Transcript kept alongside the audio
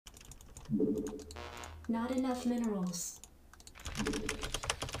Not enough minerals.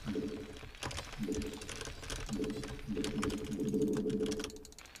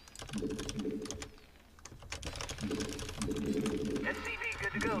 SCV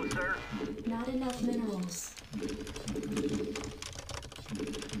good to go, sir. Not enough minerals.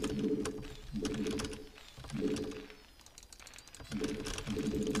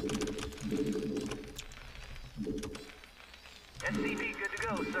 SCV good to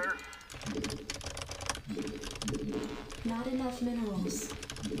go, sir. Not enough minerals.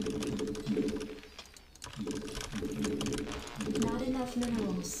 Not enough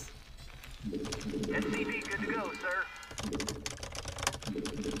minerals. SCV good to go, sir.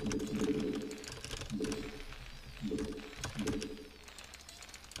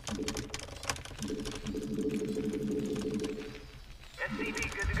 SCV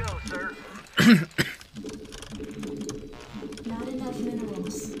good to go, sir. Not enough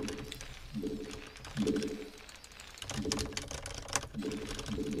minerals.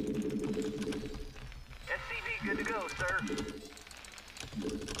 SCV good to go, sir.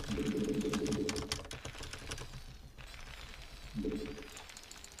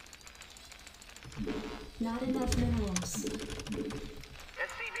 Not enough minerals.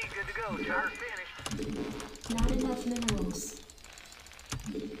 SCV good to go, sir. Finished. Not enough minerals.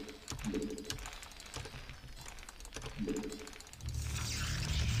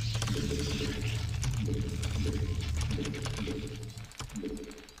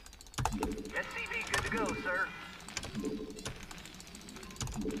 SCV good to go, sir.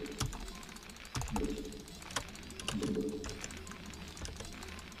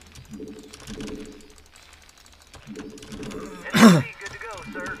 SCV good to go,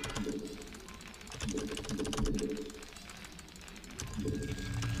 sir.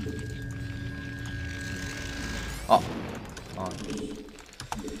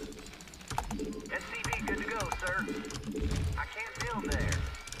 SCV good to go, sir. I can't build there.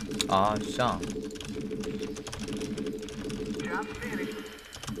 아, 진짜. Job's finished.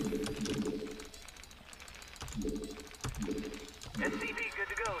 SCV good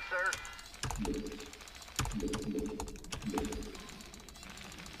to go, sir.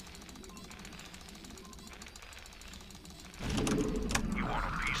 You want a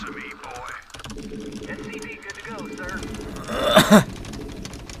piece of me, boy? SCV good to go, sir.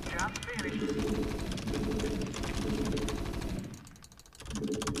 Job's finished.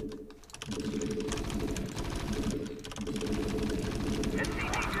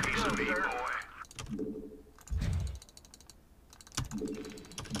 SCV good to go, sir.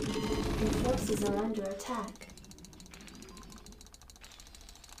 Your forces are under attack.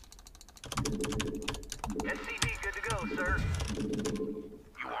 SCV good to go, sir.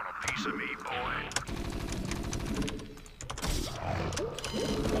 You want a piece of me, boy?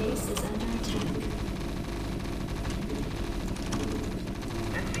 Base is under attack.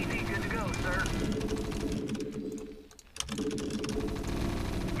 SCV good to go, sir.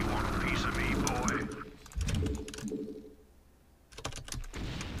 You want a piece of me, boy?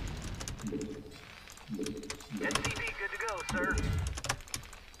 SCV good to go, sir.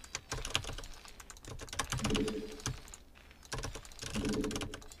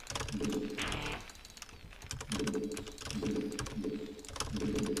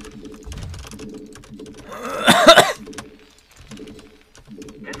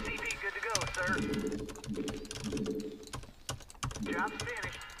 SCV good to go, sir. Job's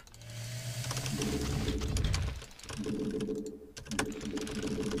finished.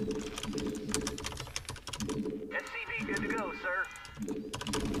 SCV good to go, sir.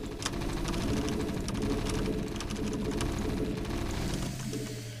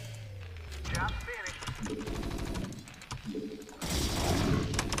 Job's finished.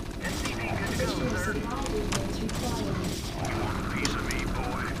 SCV good to go, Additional sir. supply depots required. You want a piece of me,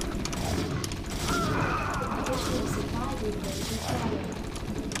 boy? Additional supply depots required.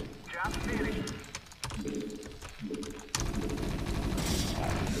 Job's finished.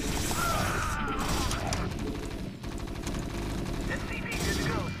 SCV good to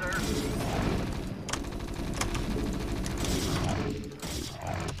go, sir.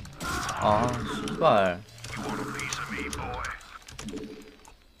 아, 씨발. You want a piece of me, boy?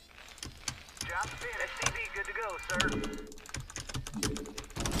 Job's finished. SCV good to go, sir.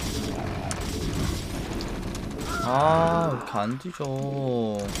 아, 왜 이렇게 안 뒤져.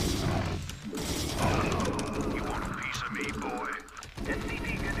 You want a piece of me, boy? SCV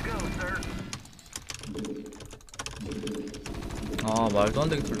good to go, sir. 아, 말도 안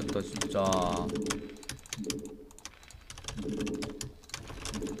되게 털렸다, 진짜.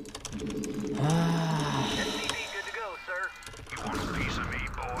 아, SCV good to go, sir. You want a piece of me,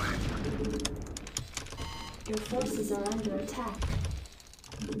 boy? Your forces are under attack.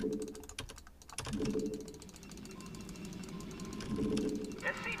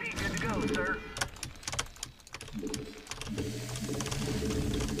 SCV good to go, sir.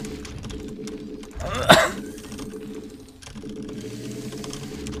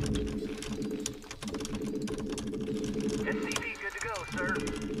 SCV good to go, sir.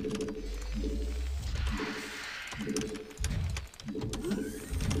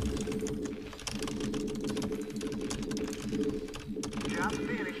 Job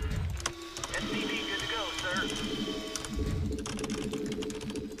finished. SCV good to go, sir.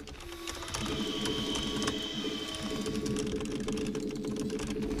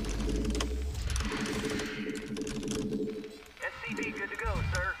 SCV good to go,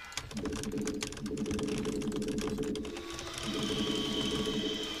 sir.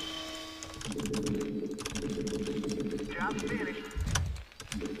 Job finished.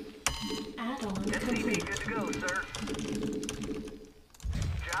 Add-on SCV complete. good to go, sir.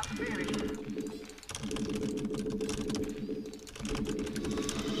 Job finished.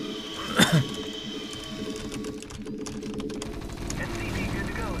 SCV good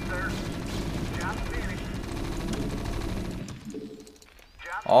to go, sir. Job finished.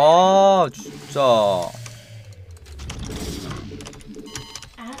 Job 아 진짜.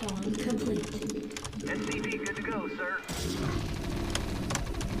 Add-on complete. SCV good to go, sir.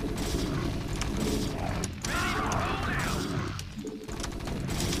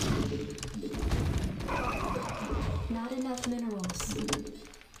 Not enough minerals.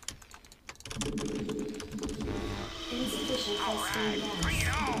 Insufficient phosphate gas.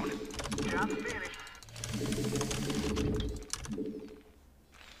 Job finished.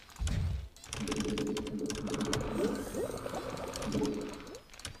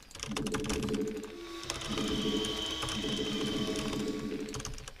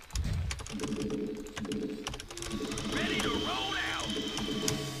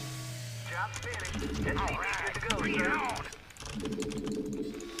 Job finished. SCV good to go, sir.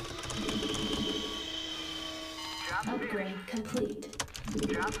 Job Upgrade complete.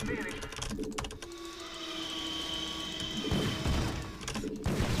 finished. Job finished.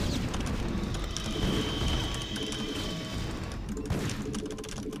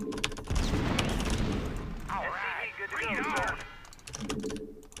 SCV good to go, sir.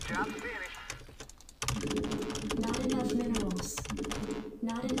 Job finished. Not enough minerals.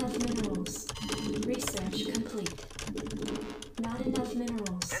 Not enough minerals. Research complete. Not enough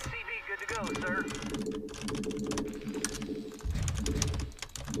minerals. SCV good to go, sir.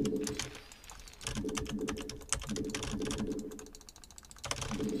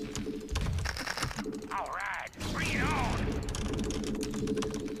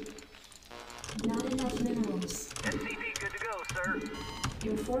 Not enough minerals. SCV good to go, sir.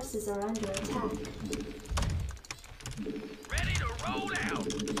 Your forces are under attack. Ready to roll out.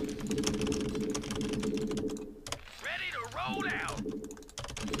 Ready to roll out.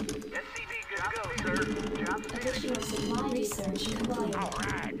 SCV good to go, sir. Job finished. Additional supply research required.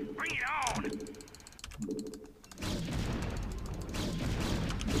 Right, bring it on.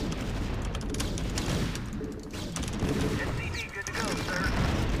 SCV good to go, sir.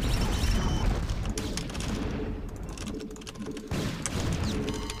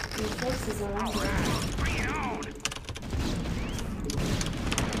 Your forces are under attack. Bring it on.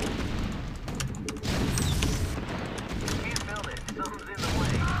 Can't build it. Something's in the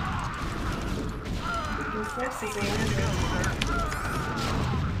way. Your forces are Good to under go, attack.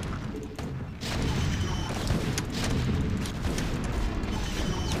 sir.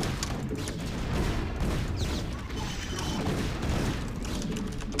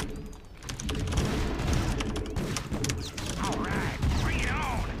 All right, bring it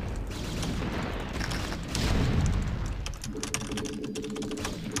on.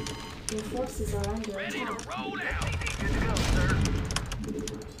 Your forces are under Ready to attack. roll out. SCV good to go,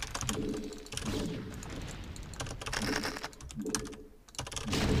 sir.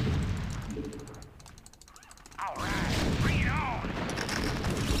 All right, bring it on.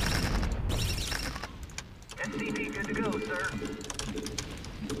 SCV good to go, sir.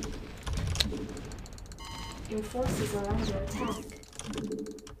 Your forces are under attack.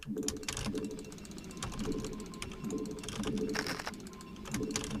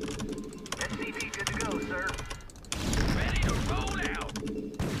 SCV good to go, sir. Ready to roll out.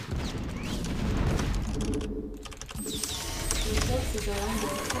 Your forces are under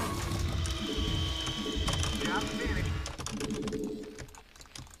attack. Job finished.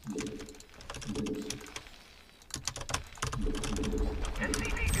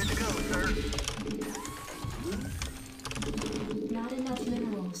 SCV good to go, sir. Not enough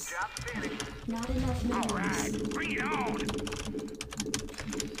minerals. Job finished. Not enough All minerals. right, bring it on.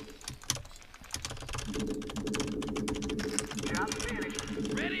 Job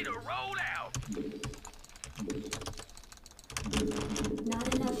finished. Ready to roll out.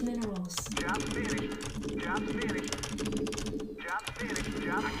 Not enough minerals. Job finished. Job finished. Job finished.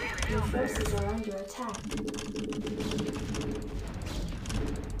 Job finished. Your forces are under attack.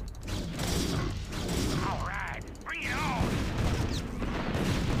 All right, bring it on.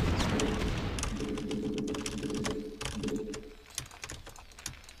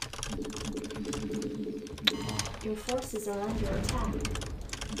 Your forces are under attack.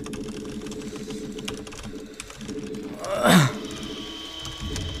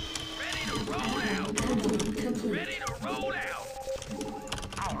 Ready to roll out. Ammo complete. Ready to roll out.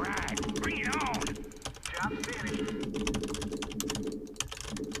 All right, bring it on. Job finished.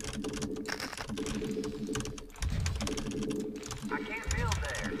 I can't build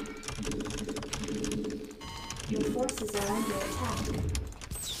there. Your forces are under attack.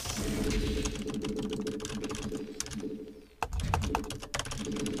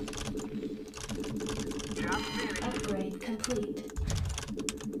 Job finished. Upgrade complete.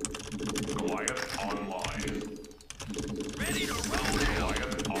 Goliath online. Ready to roll out.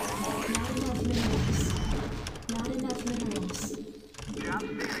 Goliath online. Not enough minerals. Not enough minerals. Job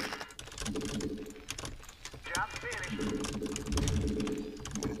finished. Job finished.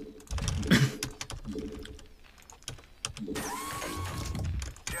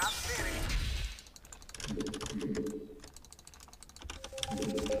 Job finished.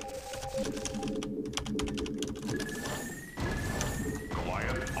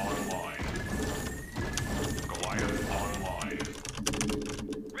 Goliath online. Goliath online.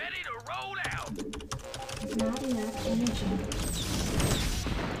 Ready to roll out. Not enough energy.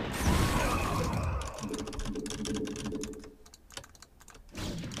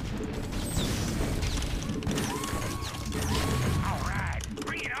 All right,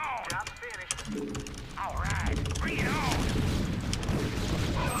 bring it on. Job finished. All right, bring it on.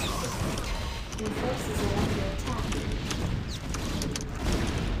 Your forces are under attack.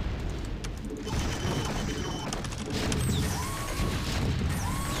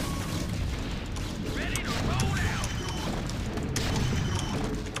 Ready to roll out.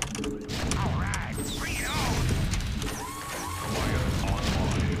 All right, bring it on. Goliath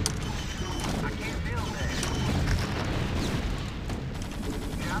online. I can't build there.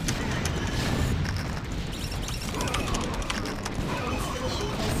 Job finished.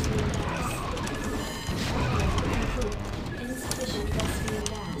 Insufficient phosphine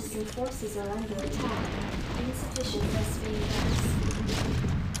gas. Your forces are under attack. Insufficient phosphine gas.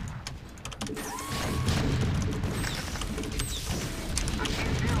 I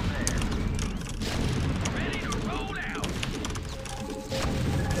can't build there. Ready to roll out.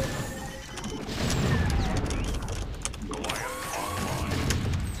 Goliath online.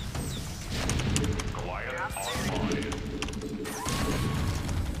 Goliath online.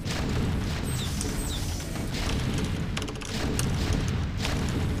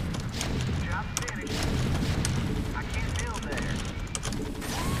 Job finished. I can't build there.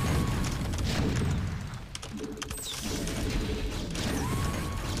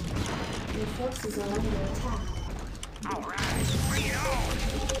 Your forces are under attack. All right, bring it on.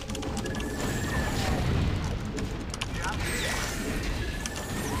 Job finished.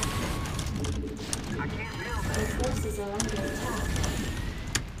 I can't build Your there. forces are under attack.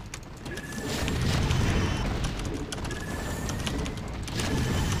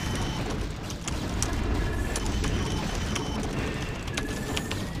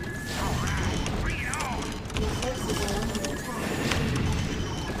 All right, bring it on. Your forces are under attack.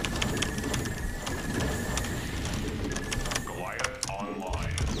 Goliath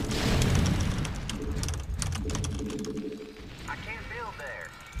online. I can't build there.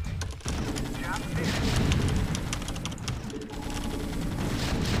 Job finished.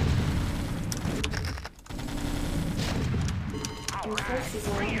 All Your right, forces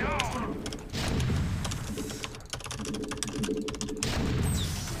are bring it under on. attack.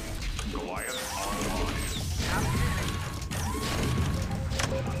 Goliath online. Job finished.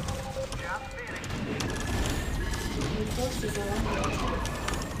 Job finished. Your forces are under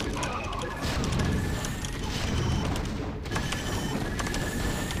attack.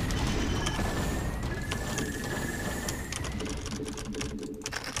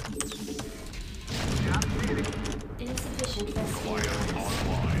 Job finished. Insufficient phosphine Goliath gas.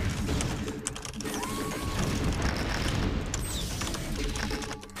 online.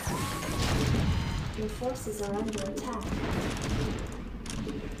 Your forces are under attack.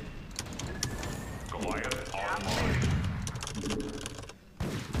 Goliath online.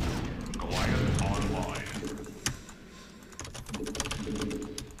 Goliath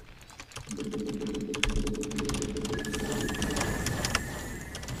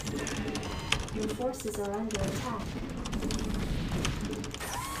forces are under attack.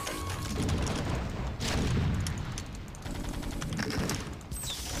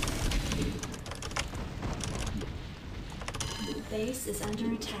 Base is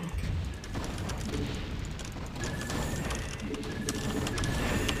under attack.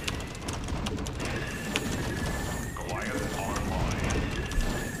 Goliath online.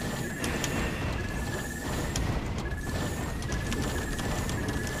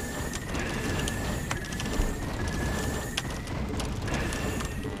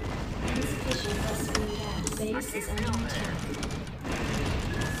 Insufficient phosphine gas. Base is under attack.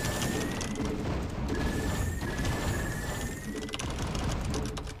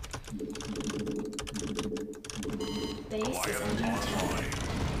 Base is Goliath under attack. online.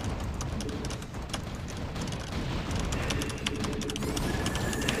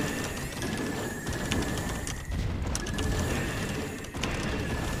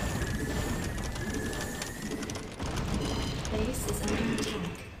 Base is under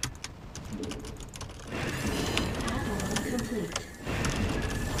attack. Add-on complete.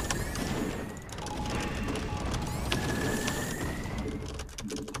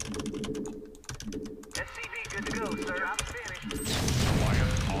 SCV good to go, sir. I'm finished.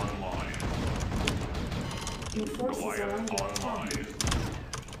 Goliath online. Your forces are Goliath under attack. online.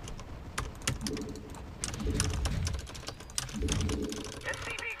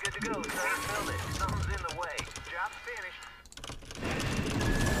 SCV good to go, sir. Build it. Something's in the way. Job finished.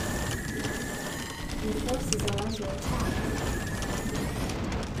 Your forces are under attack.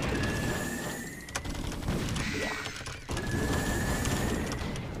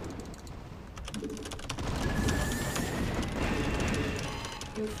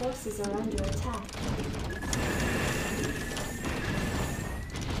 Your forces are under attack.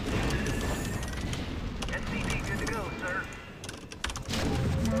 SCV good to go, sir.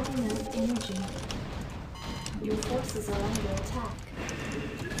 Not enough energy. Your forces are under attack.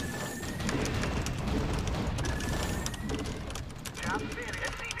 Job finished.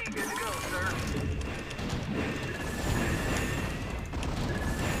 SCV good to go, sir.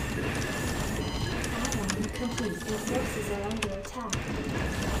 Add-on complete. Your forces are under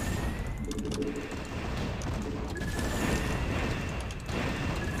attack.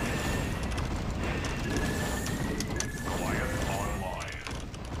 Goliath online.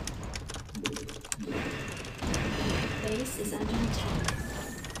 Base is under attack.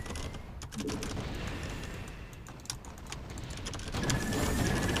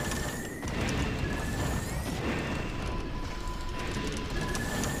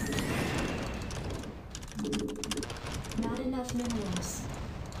 Not enough minerals.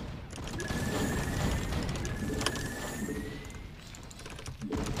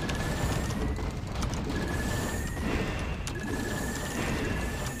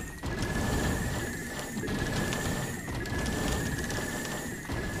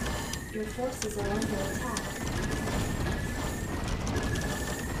 Your forces are under attack.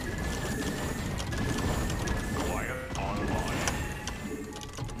 Goliath online.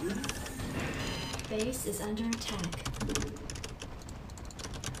 Base is under attack.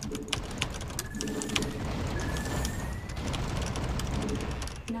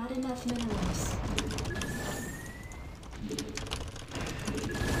 Not enough minerals.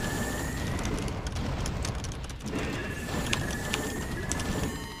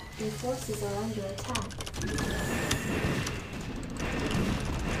 Your forces are under attack.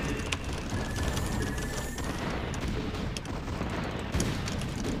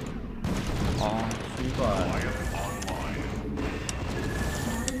 아 씨발. Goliath online.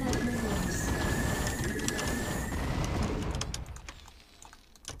 Not enough minerals.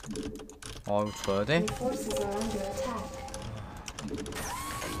 아 이거 줘야 돼? Your forces are under attack.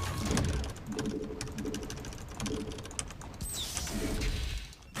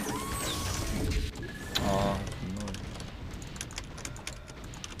 아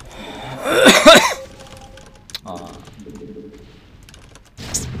아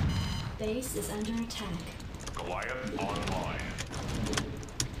Base is under attack. Goliath online.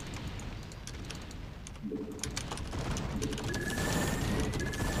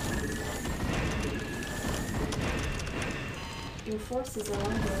 Your forces are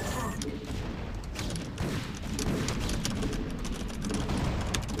under attack.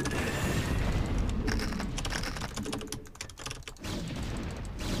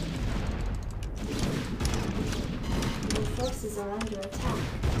 Your forces are under attack.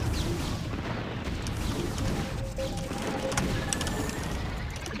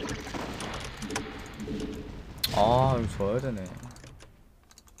 아 이거 줘야 되네.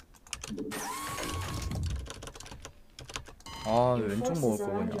 아 Your 왼쪽 forces 먹을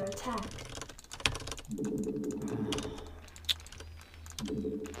are 거 under 그냥. attack.